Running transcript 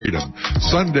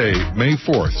Sunday, May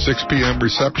 4th, 6 p.m.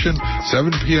 reception,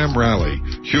 7 p.m. rally.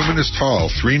 Humanist Hall,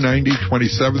 390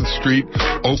 27th Street,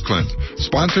 Oakland.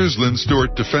 Sponsors, Lynn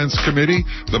Stewart Defense Committee,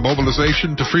 the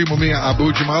Mobilization to Free Mumia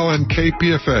Abu Jamal, and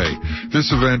KPFA.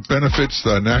 This event benefits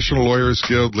the National Lawyers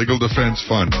Guild Legal Defense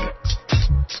Fund.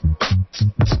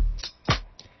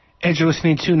 And you're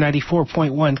listening to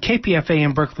 94.1 KPFA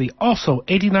in Berkeley, also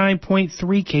 89.3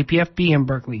 KPFB in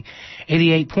Berkeley,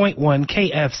 88.1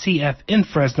 KFCF in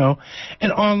Fresno,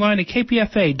 and online at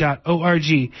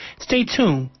kpfa.org. Stay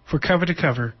tuned for Cover to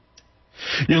Cover.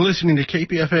 You're listening to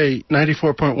KPFA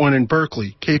 94.1 in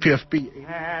Berkeley, KPFB.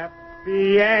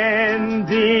 Happy ending,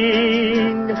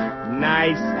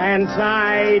 nice and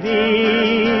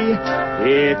tidy.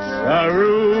 It's a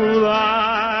rule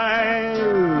I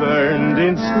learned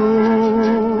in school.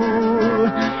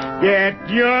 Get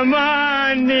your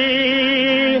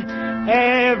money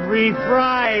every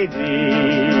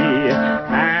Friday.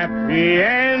 Happy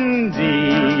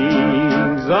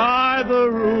endings are the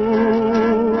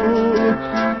rule.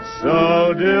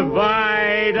 So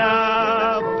divide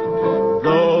up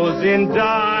those in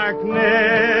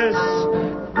darkness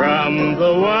from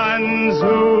the ones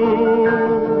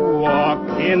who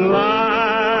walk in light.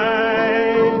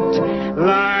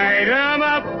 Light 'em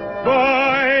up,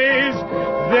 boys,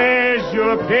 there's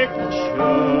your picture.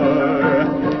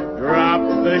 Drop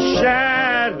the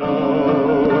shadows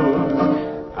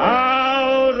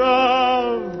out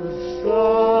of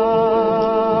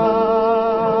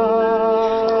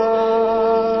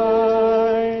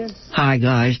sight. Hi,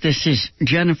 guys. This is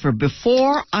Jennifer.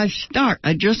 Before I start,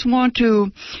 I just want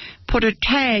to put a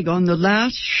tag on the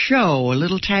last show, a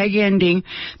little tag ending.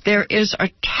 There is a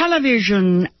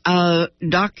television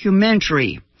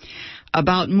documentary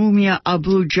about Mumia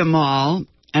Abu Jamal,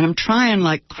 and I'm trying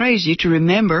like crazy to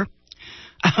remember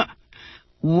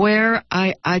where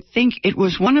I think it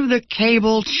was one of the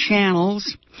cable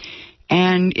channels,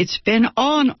 and it's been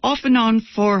on, off and on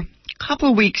for a couple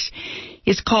of weeks.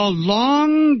 It's called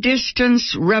Long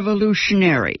Distance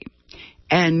Revolutionary.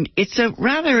 And it's a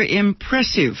rather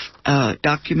impressive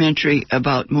documentary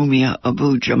about Mumia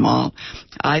Abu Jamal.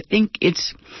 I think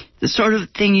it's the sort of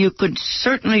thing you could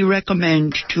certainly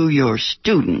recommend to your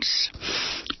students.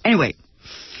 Anyway,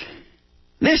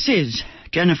 this is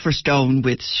Jennifer Stone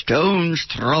with Stone's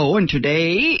Throw, and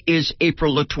today is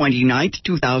April the 29th,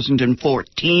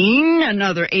 2014.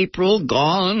 Another April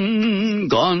gone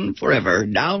forever,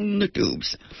 down the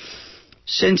tubes.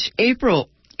 Since April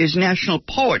is National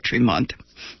Poetry Month,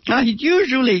 I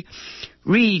usually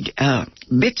read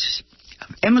bits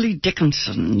of Emily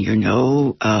Dickinson, you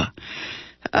know.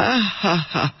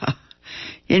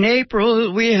 In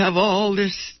April, we have all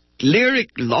this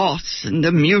lyric loss and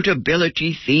the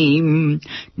mutability theme.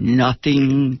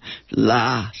 Nothing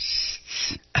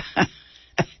lasts.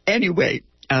 Anyway,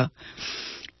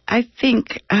 I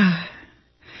think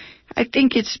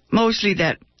it's mostly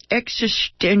that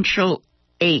existential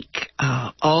ache.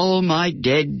 All my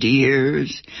dead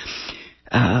dears.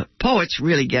 Poets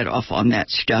really get off on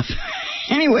that stuff.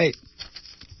 Anyway,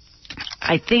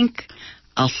 I think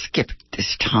I'll skip it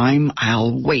this time.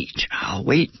 I'll wait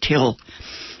till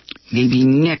maybe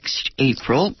next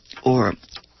April, or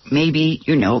maybe,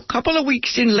 a couple of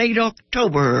weeks in late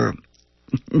October.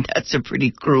 That's a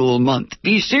pretty cruel month.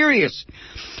 Be serious.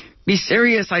 Be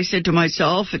serious, I said to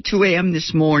myself at 2 a.m.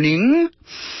 this morning.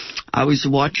 I was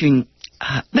watching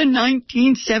the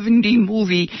 1970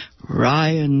 movie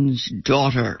Ryan's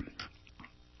Daughter.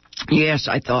 Yes,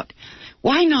 I thought,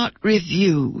 why not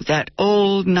review that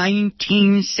old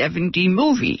 1970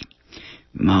 movie?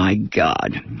 My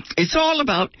God. It's all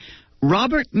about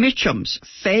Robert Mitchum's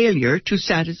failure to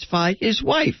satisfy his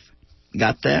wife.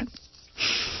 Got that?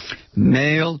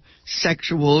 Male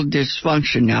sexual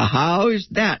dysfunction. Now, how is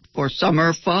that for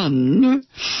summer fun?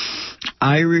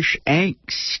 Irish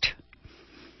angst.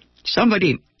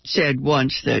 Somebody said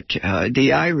once that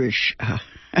the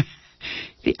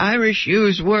Irish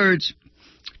use words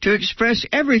to express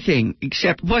everything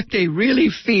except what they really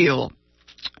feel.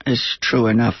 It's true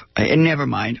enough. Never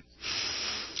mind.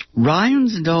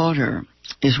 Ryan's Daughter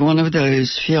is one of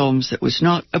those films that was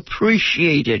not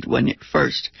appreciated when it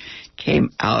first came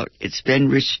out. It's been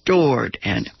restored,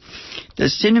 and the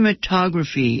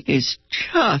cinematography is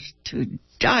just to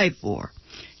die for.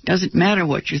 Doesn't matter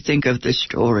what you think of the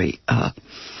story.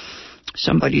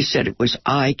 Somebody said it was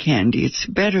eye candy. It's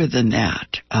better than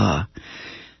that.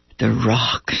 The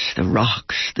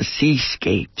rocks, the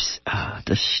seascapes,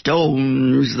 the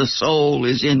stones, the soul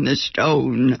is in the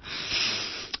stone.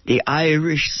 The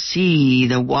Irish Sea,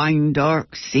 the wine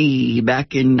dark sea,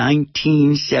 back in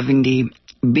 1970,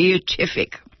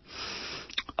 beatific.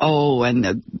 Oh, and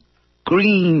the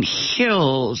green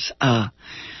hills. I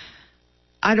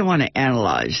don't want to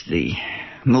analyze the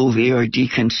movie or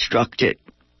deconstruct it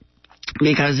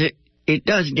because it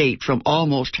does date from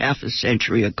almost half a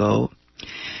century ago.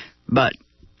 But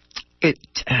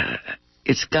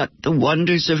it's got the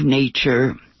wonders of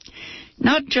nature,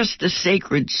 not just the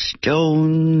sacred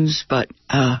stones, but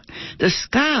the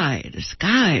skies,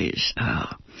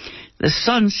 the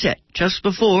sunset just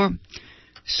before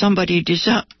somebody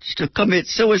decides to commit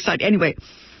suicide. Anyway,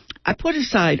 I put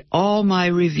aside all my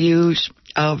reviews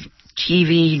of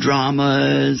TV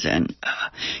dramas and,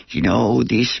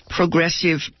 these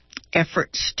progressive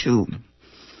efforts to,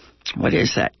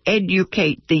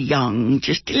 educate the young,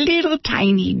 just a little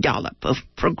tiny dollop of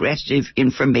progressive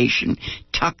information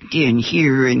tucked in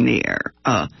here and there.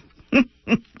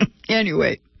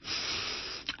 Anyway,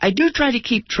 I do try to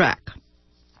keep track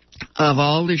of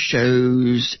all the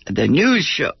shows, the news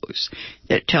shows,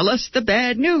 that tell us the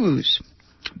bad news.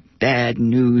 Bad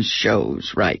news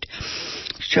shows, right.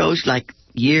 Shows like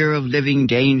Year of Living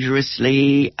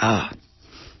Dangerously.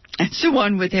 That's the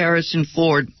one with Harrison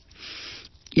Ford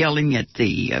yelling at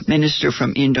the minister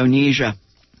from Indonesia.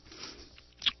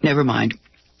 Never mind.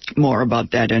 More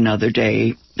about that another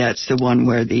day. That's the one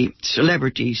where the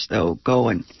celebrities, though, go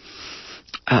and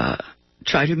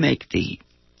try to make the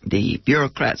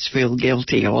bureaucrats feel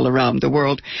guilty all around the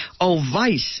world. Oh,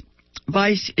 Vice.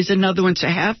 Vice is another one. It's a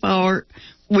half-hour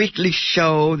weekly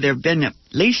show. There have been at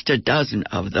least a dozen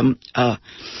of them.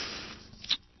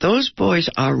 Those boys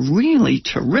are really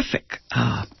terrific.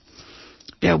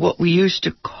 They're what we used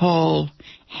to call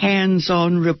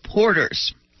hands-on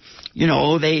reporters.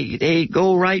 They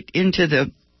go right into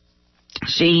the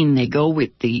scene. They go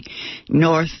with the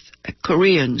North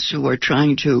Koreans who are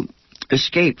trying to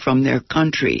escape from their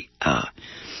country.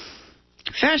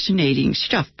 Fascinating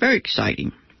stuff. Very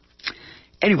exciting.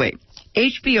 Anyway,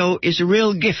 HBO is a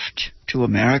real gift to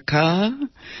America.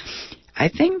 I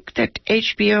think that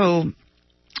HBO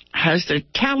has the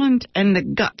talent and the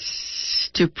guts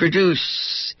to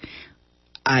produce,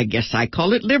 I guess I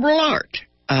call it liberal art,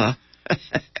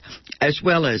 as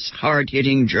well as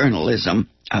hard-hitting journalism.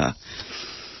 I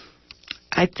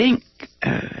think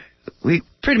we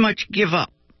pretty much give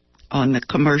up on the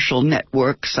commercial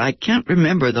networks. I can't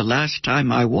remember the last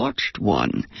time I watched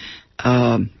one.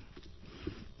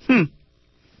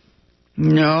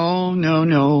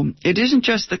 No. It isn't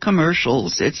just the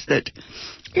commercials. It's that,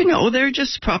 they're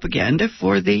just propaganda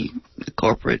for the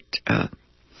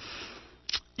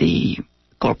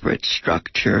corporate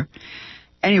structure.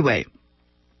 Anyway,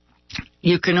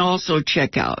 you can also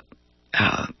check out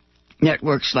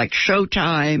networks like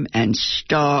Showtime and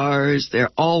Starz. They're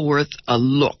all worth a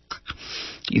look.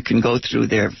 You can go through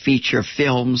their feature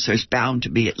films. There's bound to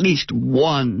be at least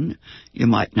one you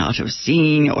might not have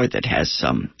seen or that has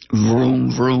some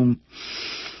vroom.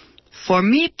 For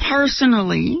me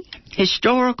personally,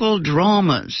 historical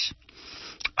dramas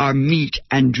are meat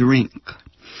and drink.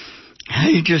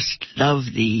 I just love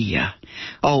the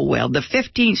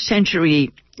 15th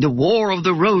century, the War of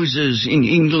the Roses in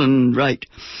England, right?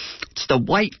 It's the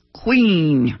White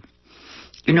Queen.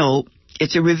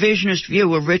 It's a revisionist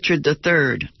view of Richard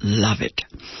III. Love it.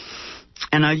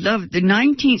 And I love the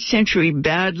 19th century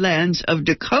Badlands of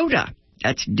Dakota.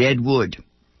 That's Deadwood.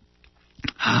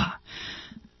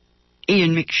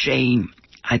 Ian McShane.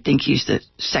 I think he's the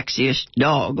sexiest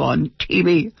dog on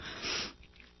TV.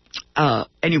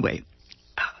 Anyway,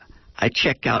 I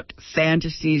check out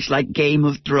fantasies like Game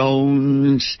of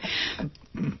Thrones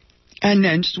and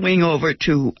then swing over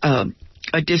to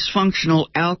a dysfunctional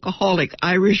alcoholic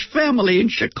Irish family in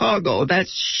Chicago.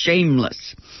 That's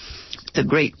Shameless. The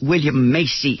great William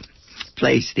Macy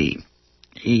plays the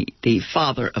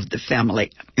father of the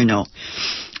family,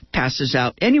 passes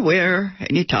out anywhere,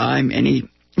 anytime,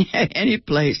 any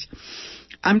place.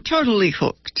 I'm totally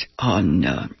hooked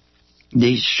on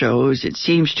these shows. It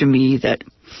seems to me that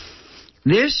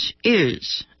this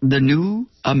is the new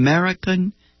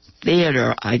American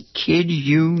theater. I kid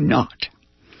you not.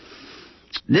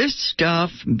 This stuff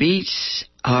beats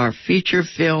our feature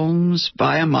films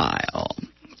by a mile.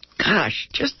 Gosh,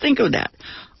 just think of that.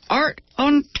 Art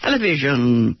on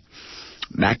television.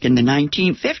 Back in the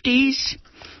 1950s,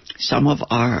 some of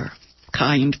our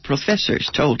kind professors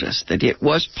told us that it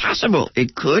was possible.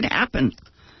 It could happen.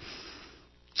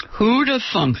 Who'd have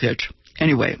thunk it?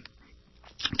 Anyway,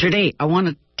 today I want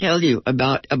to tell you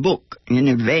about a book in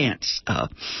advance.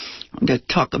 I'm going to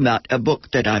talk about a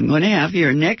book that I'm going to have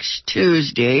here next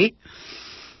Tuesday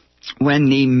when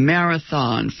the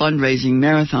fundraising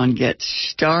marathon gets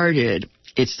started.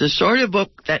 It's the sort of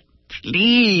book that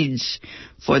pleads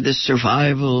for the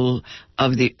survival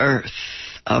of the earth.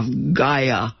 of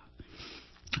Gaia.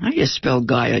 How do you spell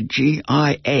Gaia?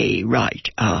 G-I-A, right.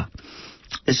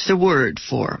 It's the word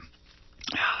for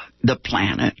the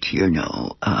planet,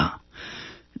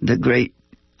 the great,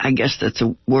 I guess that's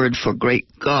a word for great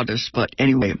goddess, but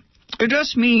anyway, it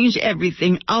just means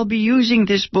everything. I'll be using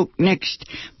this book next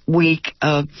week,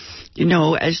 as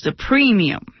the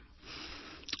premium.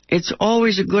 It's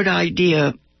always a good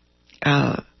idea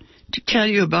to tell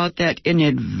you about that in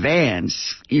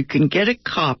advance. You can get a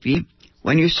copy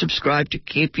when you subscribe to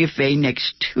KPFA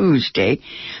next Tuesday.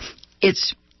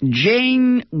 It's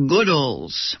Jane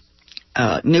Goodall's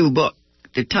new book.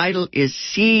 The title is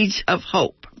Seeds of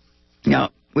Hope.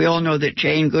 Now, we all know that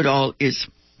Jane Goodall is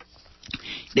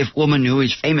the woman who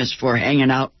is famous for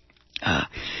hanging out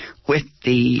with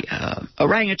the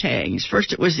orangutans.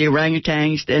 First it was the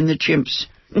orangutans, then the chimps.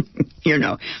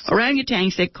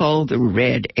 Orangutans they call the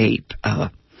red ape.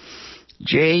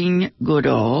 Jane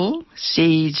Goodall,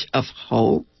 Seeds of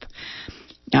Hope.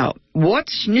 Now,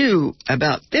 what's new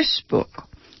about this book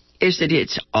is that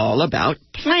it's all about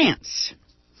plants.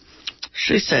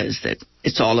 She says that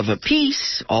it's all of a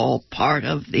piece, all part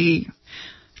of the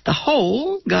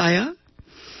whole, Gaia.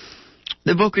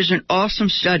 The book is an awesome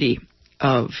study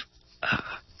of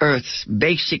Earth's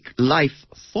basic life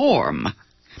form.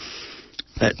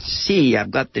 Let's see, I've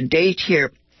got the date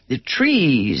here. The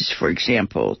trees, for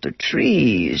example,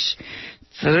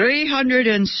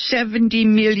 370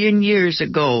 million years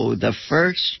ago, the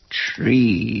first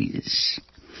trees.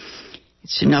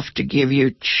 It's enough to give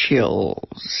you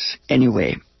chills.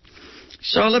 Anyway,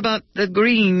 it's all about the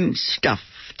green stuff,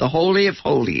 the Holy of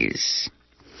Holies.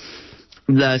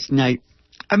 Last night,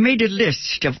 I made a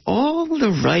list of all the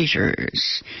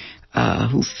writers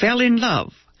who fell in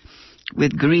love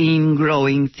with green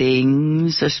growing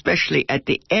things, especially at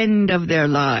the end of their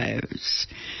lives.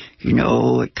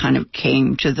 It kind of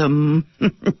came to them.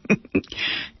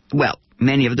 Well,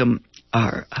 many of them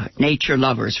are nature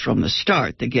lovers from the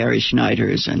start, the Gary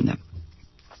Schneiders and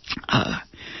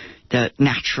the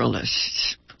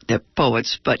naturalists, the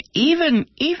poets, but even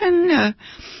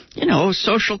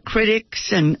social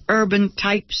critics and urban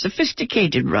type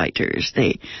sophisticated writers,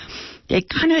 they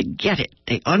kind of get it.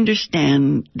 They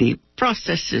understand the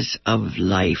processes of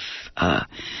life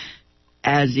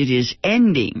as it is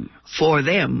ending for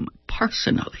them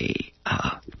personally.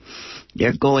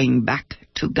 They're going back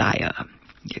to Gaia.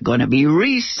 They're going to be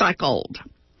recycled.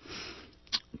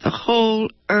 The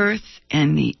whole earth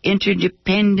and the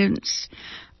interdependence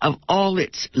of all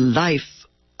its life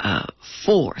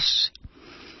force.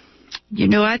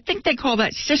 I think they call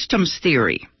that systems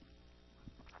theory.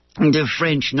 The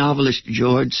French novelist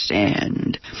George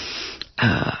Sand,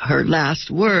 her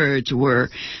last words were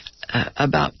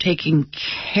about taking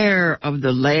care of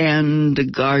the land, the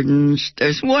gardens.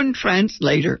 There's one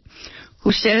translator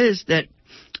who says that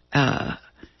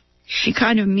she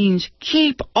kind of means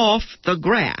keep off the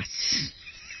grass.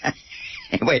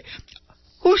 Anyway,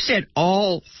 who said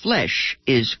all flesh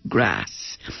is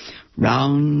grass?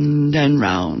 Round and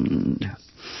round.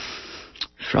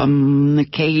 From the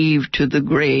cave to the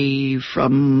grave,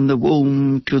 from the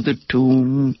womb to the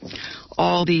tomb,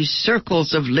 all these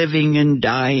circles of living and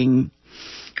dying.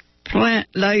 Plant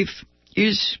life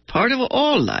is part of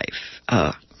all life.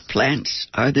 Plants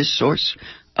are the source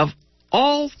of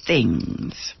all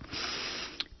things.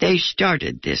 They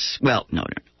started this. Well, no.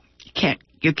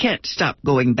 You can't stop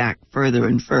going back further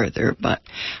and further, but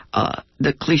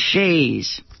the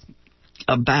cliches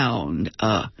abound.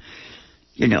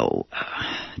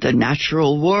 The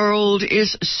natural world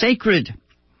is sacred.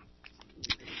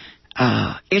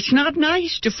 It's not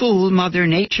nice to fool Mother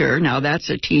Nature. Now, that's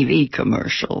a TV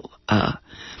commercial.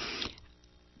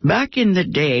 Back in the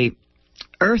day,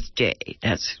 Earth Day,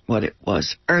 that's what it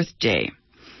was, Earth Day.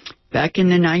 Back in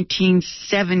the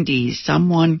 1970s,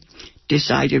 someone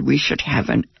decided we should have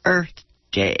an Earth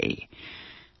Day.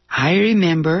 I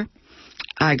remember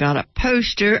I got a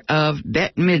poster of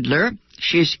Bette Midler.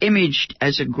 She's imaged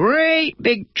as a great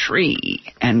big tree,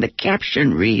 and the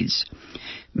caption reads,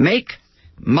 "Make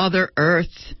Mother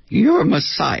Earth your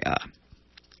Messiah."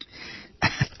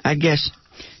 I guess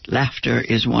laughter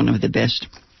is one of the best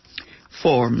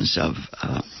forms of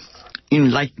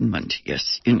enlightenment.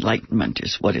 Yes, enlightenment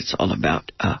is what it's all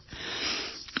about.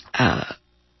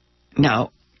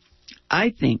 Now,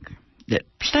 I think that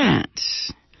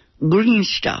plants, green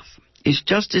stuff, is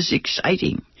just as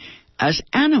exciting as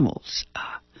animals.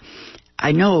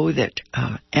 I know that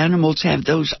animals have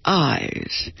those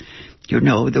eyes,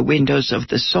 the windows of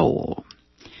the soul.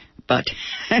 But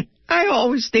I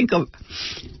always think of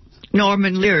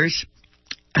Norman Lear's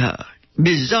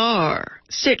bizarre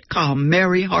sitcom,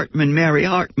 Mary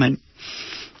Hartman.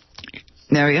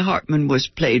 Mary Hartman was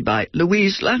played by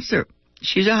Louise Lasser.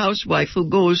 She's a housewife who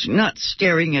goes nuts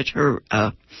staring at her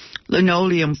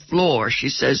linoleum floor. She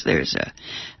says there's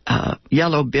a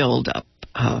yellow buildup.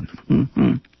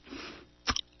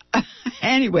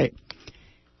 Anyway,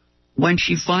 when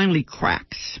she finally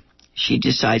cracks, she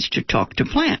decides to talk to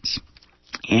plants.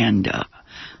 And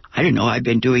I don't know, I've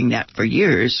been doing that for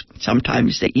years.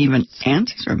 Sometimes they even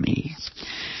answer me.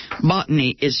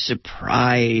 Botany is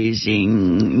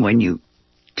surprising when you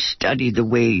study the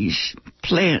ways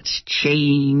plants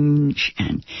change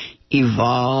and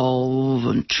evolve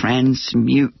and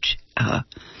transmute.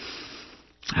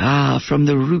 From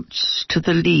the roots to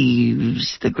the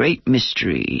leaves, the great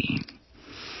mystery.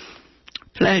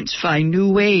 Plants find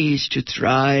new ways to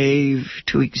thrive,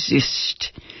 to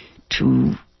exist,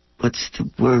 to,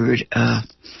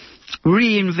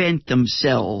 reinvent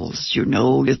themselves, you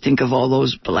know. You think of all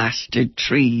those blasted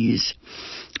trees.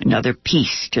 Another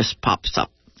piece just pops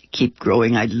up. Keep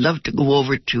growing. I'd love to go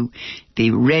over to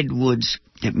the redwoods,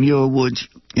 the Muir Woods,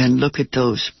 and look at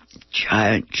those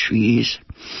giant trees.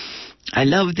 I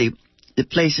love the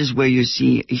places where you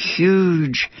see a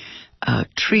huge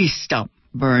tree stump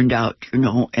burned out, you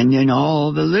know, and then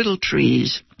all the little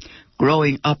trees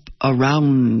growing up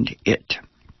around it.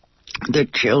 The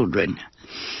children.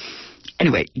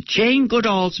 Anyway, Jane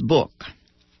Goodall's book,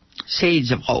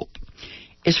 Seeds of Hope,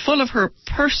 is full of her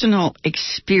personal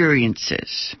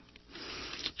experiences.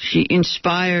 She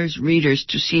inspires readers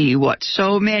to see what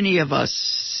so many of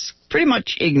us pretty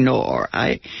much ignore.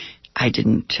 I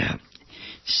didn't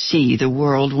see the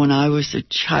world when I was a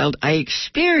child. I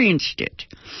experienced it.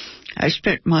 I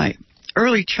spent my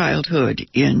early childhood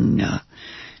in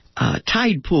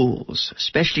tide pools,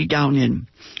 especially down in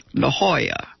La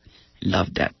Jolla.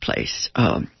 Loved that place.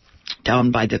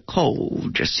 Down by the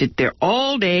cove. Just sit there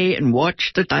all day and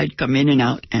watch the tide come in and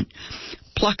out and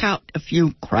pluck out a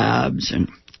few crabs and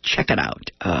check it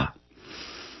out.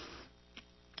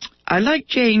 I like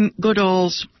Jane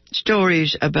Goodall's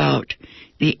stories about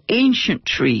the ancient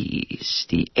trees,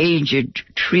 the aged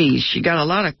trees. She got a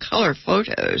lot of color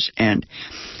photos, and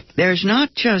there's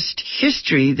not just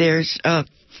history, there's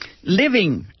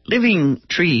living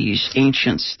trees,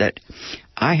 ancients, that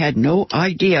I had no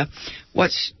idea.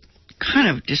 What's kind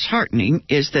of disheartening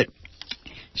is that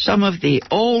some of the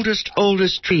oldest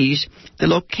trees, the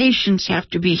locations have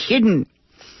to be hidden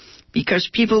because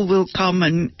people will come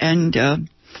and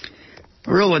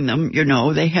ruin them, you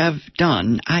know. They have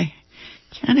done. I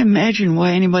can't imagine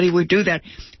why anybody would do that.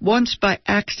 Once by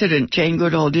accident, Jane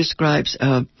Goodall describes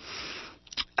the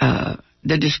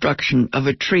destruction of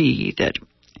a tree that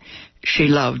she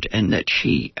loved and that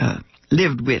she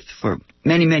lived with for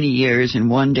many, many years. And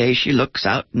one day she looks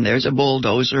out and there's a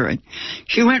bulldozer, and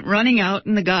she went running out,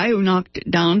 and the guy who knocked it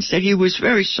down said he was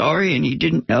very sorry and he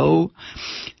didn't know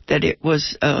that it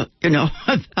was,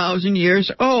 1,000 years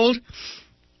old.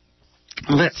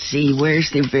 Let's see,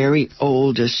 where's the very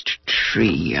oldest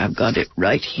tree? I've got it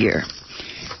right here.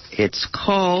 It's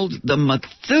called the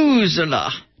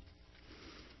Methuselah.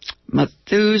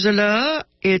 Methuselah,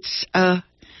 it's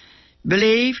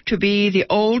believed to be the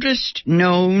oldest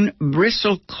known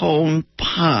bristlecone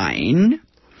pine.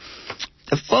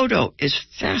 The photo is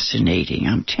fascinating.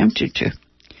 I'm tempted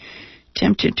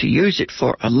to use it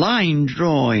for a line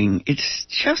drawing. It's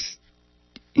just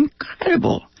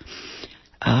incredible.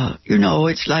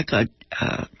 It's like a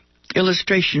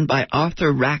illustration by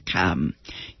Arthur Rackham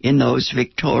in those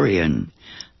Victorian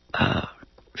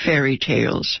fairy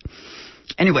tales.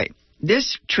 Anyway,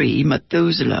 this tree,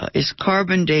 Methuselah, is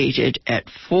carbon dated at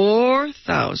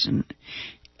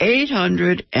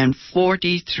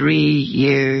 4,843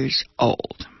 years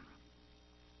old.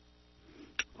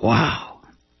 Wow.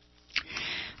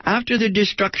 After the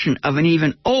destruction of an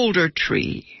even older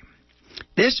tree,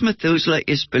 this Methuselah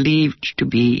is believed to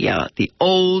be the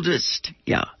oldest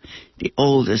now.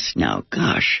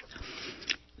 Gosh,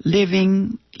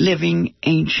 living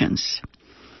ancients.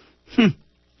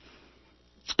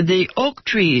 The oak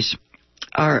trees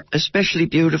are especially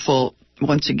beautiful.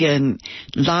 Once again,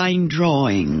 line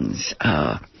drawings.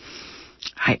 I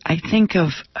think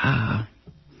of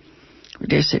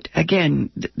what is it again?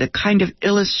 The kind of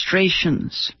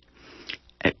illustrations.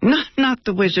 Not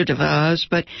the Wizard of Oz,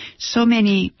 but so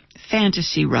many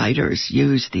fantasy writers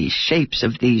use the shapes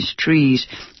of these trees,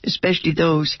 especially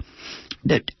those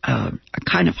that are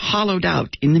kind of hollowed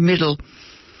out in the middle.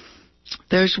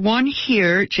 There's one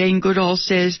here. Jane Goodall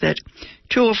says that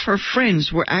two of her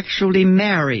friends were actually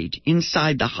married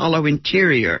inside the hollow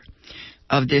interior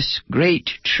of this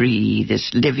great tree,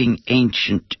 this living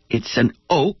ancient. It's an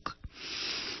oak.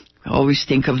 I always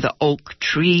think of the oak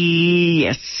tree.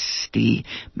 Yes, the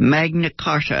Magna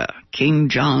Carta. King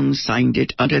John signed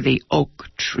it under the oak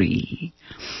tree.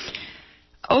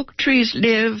 Oak trees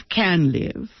can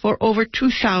live for over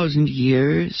 2,000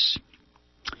 years.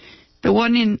 The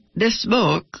one in this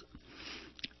book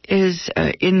is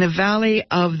in the Valley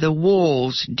of the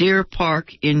Wolves, Deer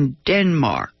Park in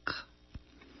Denmark.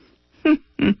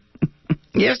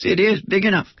 Yes, it is big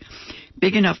enough.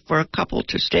 Big enough for a couple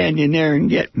to stand in there and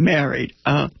get married.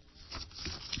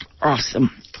 Awesome.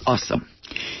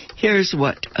 Here's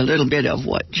a little bit of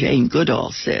what Jane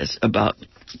Goodall says about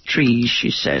trees.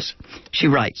 She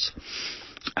writes,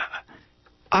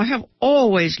 I have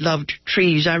always loved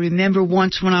trees. I remember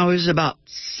once when I was about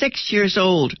 6 years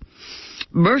old,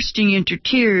 bursting into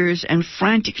tears and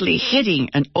frantically hitting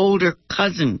an older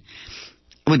cousin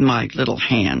with my little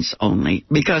hands only,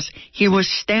 because he was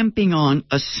stamping on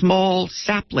a small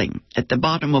sapling at the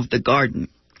bottom of the garden.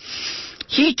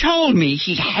 He told me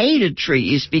he hated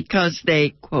trees because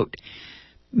they, quote,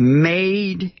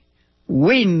 made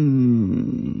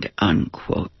wind,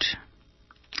 unquote.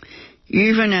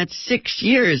 Even at 6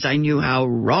 years, I knew how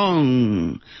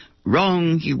wrong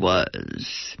he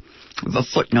was. With a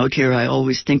footnote here, I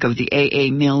always think of the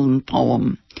A.A. Milne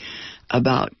poem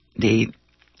about the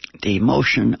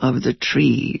motion of the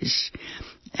trees.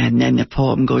 And then the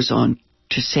poem goes on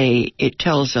to say, it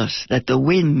tells us that the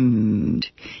wind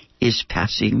is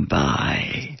passing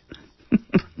by.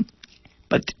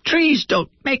 But the trees don't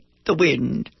make the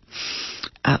wind.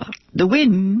 The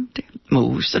wind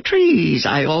moves the trees.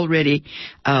 I already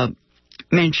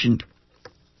mentioned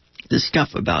the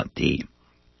stuff about the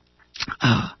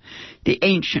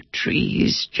ancient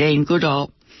trees. Jane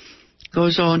Goodall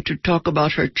goes on to talk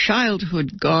about her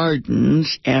childhood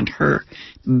gardens and her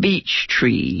beech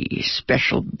tree,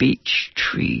 special beech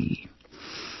tree.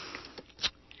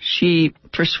 She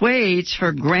persuades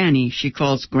her granny, she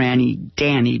calls Granny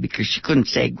Danny because she couldn't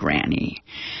say Granny.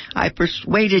 I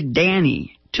persuaded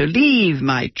Danny to leave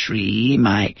my tree,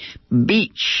 my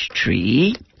beech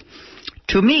tree,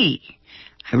 to me.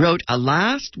 I wrote a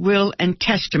last will and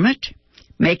testament,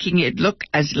 making it look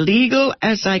as legal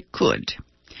as I could.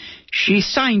 She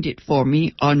signed it for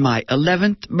me on my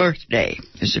 11th birthday.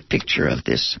 There's a picture of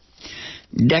this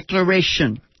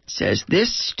declaration. It says,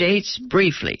 this states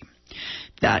briefly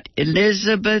that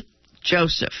Elizabeth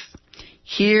Joseph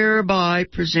hereby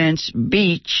presents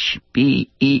Beech,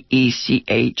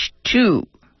 B-E-E-C-H, to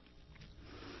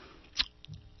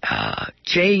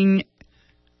Jane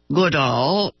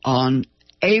Goodall on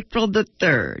April the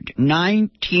 3rd,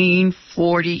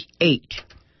 1948.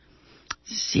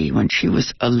 See, when she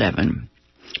was 11.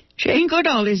 Jane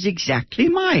Goodall is exactly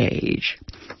my age.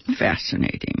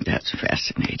 Fascinating. That's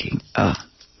fascinating.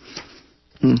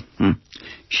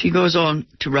 She goes on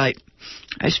to write,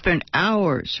 I spent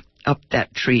hours up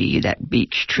that tree, that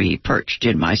beech tree, perched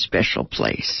in my special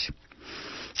place.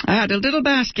 I had a little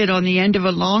basket on the end of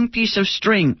a long piece of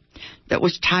string that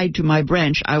was tied to my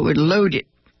branch. I would load it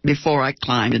before I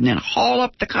climbed and then haul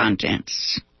up the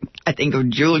contents. I think of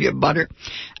Julia Butterfield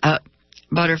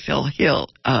Hill.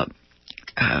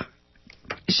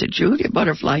 Is it Julia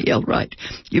Butterfly Hill? Right.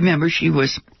 You remember she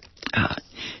was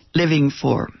living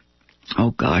for,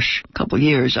 a couple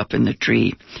years up in the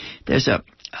tree. There's a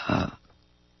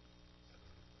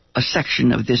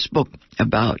section of this book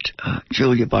about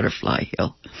Julia Butterfly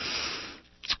Hill.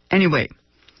 Anyway,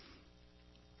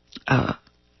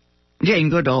 Jane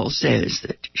Goodall says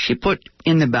that she put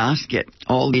in the basket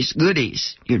all these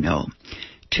goodies,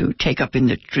 to take up in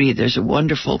the tree. There's a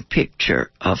wonderful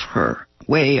picture of her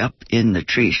way up in the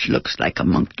tree. She looks like a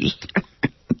monkey.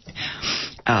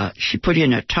 She put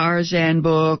in a Tarzan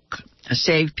book, a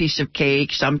saved piece of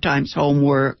cake, sometimes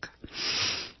homework.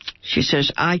 She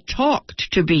says, I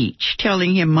talked to Beech,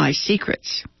 telling him my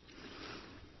secrets.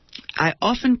 I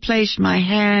often placed my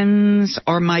hands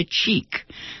or my cheek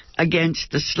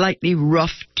against the slightly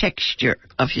rough texture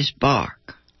of his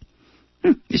bark.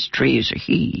 This tree is a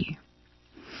he.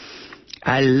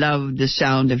 I loved the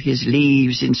sound of his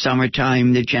leaves in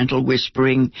summertime, the gentle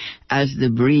whispering as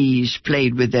the breeze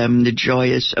played with them, the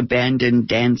joyous abandon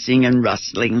dancing and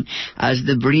rustling as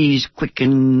the breeze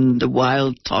quickened, the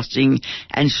wild tossing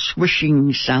and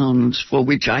swishing sounds for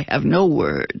which I have no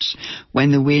words,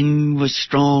 when the wind was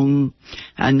strong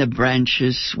and the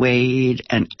branches swayed,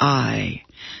 and I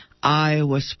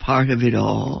was part of it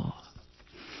all.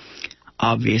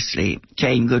 Obviously,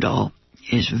 Jane Goodall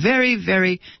is very,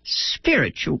 very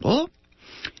spiritual.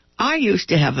 I used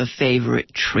to have a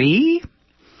favorite tree.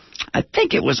 I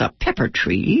think it was a pepper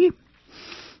tree.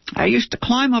 I used to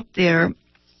climb up there,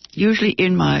 usually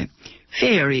in my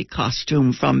fairy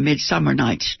costume from Midsummer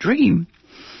Night's Dream.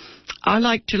 I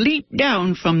like to leap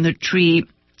down from the tree.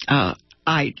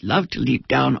 I'd love to leap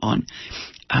down on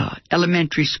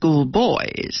elementary school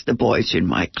boys, the boys in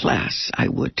my class. I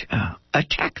would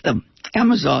attack them,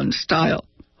 Amazon style.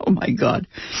 Oh, my God.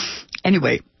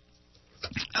 Anyway,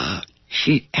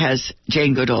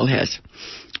 Jane Goodall has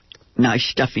nice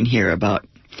stuff in here about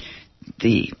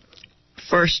the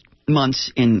first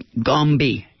months in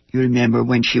Gombe. You remember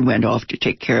when she went off to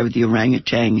take care of the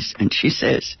orangutans, and she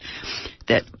says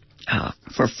that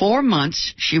for 4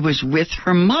 months she was with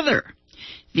her mother.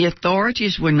 The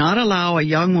authorities would not allow a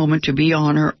young woman to be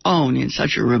on her own in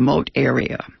such a remote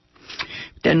area.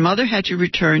 Then mother had to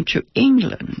return to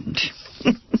England.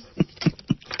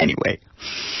 Anyway,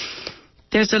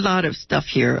 there's a lot of stuff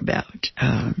here about,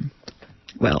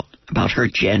 about her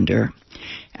gender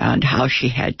and how she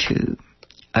had to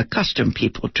accustom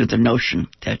people to the notion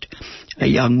that a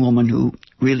young woman who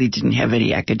really didn't have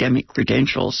any academic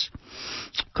credentials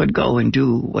could go and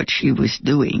do what she was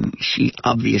doing. She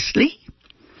obviously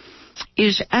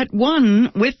is at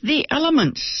one with the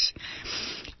elements.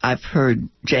 I've heard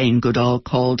Jane Goodall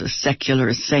called a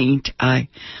secular saint. I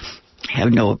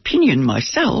have no opinion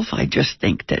myself. I just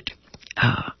think that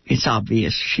it's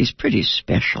obvious she's pretty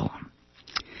special.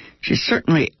 She's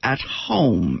certainly at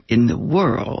home in the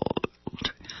world.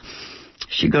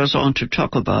 She goes on to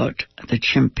talk about the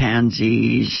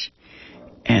chimpanzees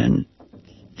and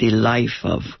the life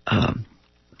of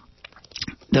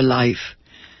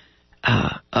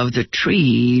the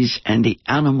trees and the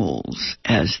animals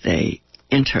as they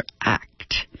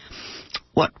interact.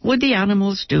 What would the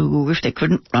animals do if they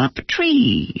couldn't run up a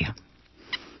tree?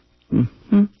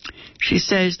 Mm-hmm. She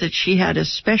says that she had a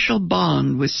special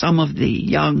bond with some of the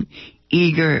young,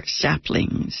 eager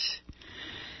saplings.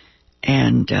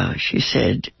 And she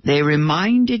said, they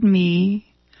reminded me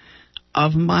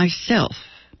of myself,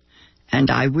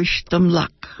 and I wished them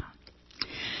luck.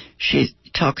 She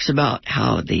talks about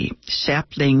how the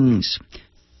saplings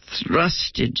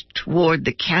thrusted toward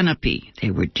the canopy. They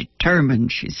were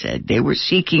determined, she said. They were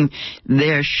seeking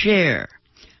their share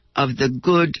of the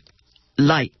good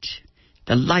light,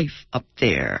 the life up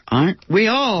there. Aren't we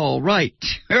all right?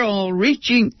 We're all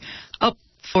reaching up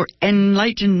for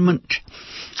enlightenment.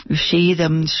 You see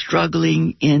them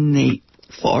struggling in the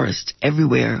forest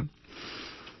everywhere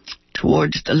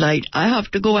towards the light. I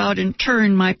have to go out and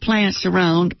turn my plants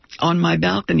around on my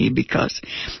balcony because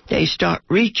they start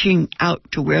reaching out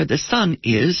to where the sun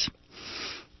is,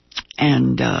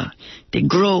 and they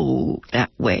grow that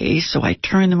way, so I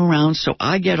turn them around so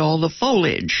I get all the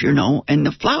foliage, and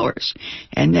the flowers,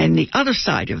 and then the other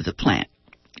side of the plant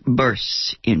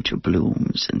bursts into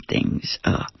blooms and things.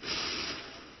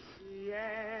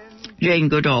 Jane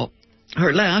Goodall,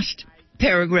 her last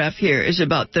paragraph here is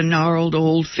about the gnarled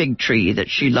old fig tree that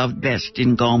she loved best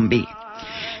in Gombe.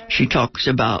 She talks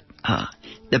about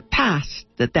the past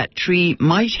that tree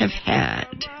might have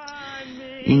had.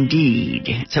 Indeed.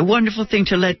 It's a wonderful thing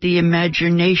to let the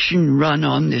imagination run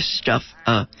on this stuff.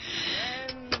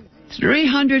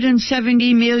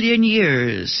 370 million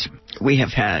years we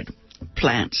have had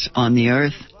plants on the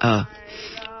earth.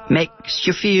 Makes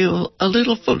you feel a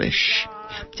little foolish.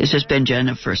 This has been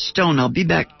Jennifer Stone. I'll be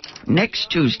back next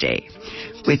Tuesday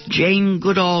with Jane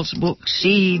Goodall's book,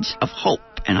 Seeds of Hope.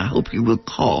 And I hope you will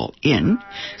call in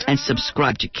and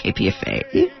subscribe to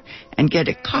KPFA and get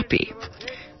a copy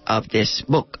of this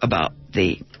book about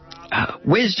the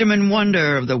wisdom and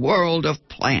wonder of the world of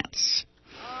plants.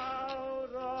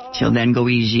 Till then, go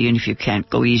easy, and if you can't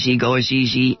go easy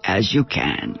as you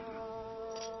can.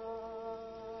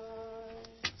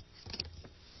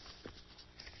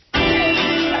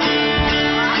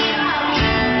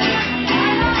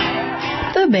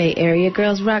 The Bay Area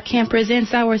Girls Rock Camp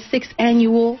presents our 6th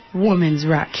annual Women's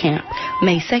Rock Camp,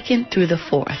 May 2nd through the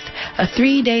 4th, a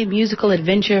 3-day musical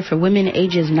adventure for women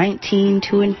ages 19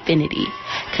 to infinity.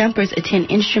 Campers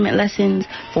attend instrument lessons,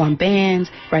 form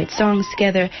bands, write songs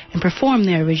together, and perform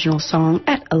their original song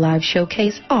at a live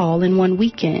showcase all in one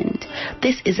weekend.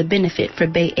 This is a benefit for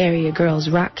Bay Area Girls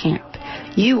Rock Camp.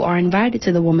 You are invited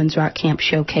to the Women's Rock Camp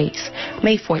Showcase,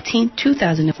 May 14,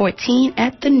 2014,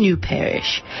 at the New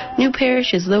Parish. New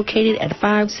Parish is located at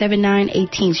 579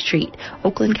 18th Street,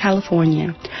 Oakland,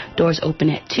 California. Doors open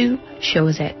at 2, show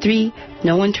is at 3.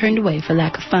 No one turned away for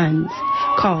lack of funds.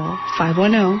 Call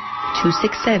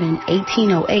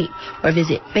 510-267-1808 or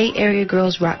visit Bay Area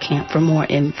Girls Rock Camp for more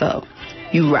info.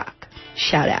 You rock.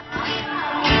 Shout out.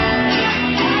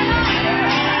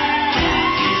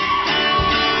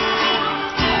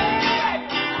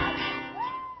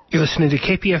 You're listening to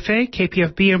KPFA,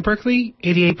 KPFB in Berkeley,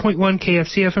 88.1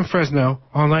 KFCF in Fresno,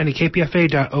 online at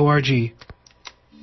kpfa.org.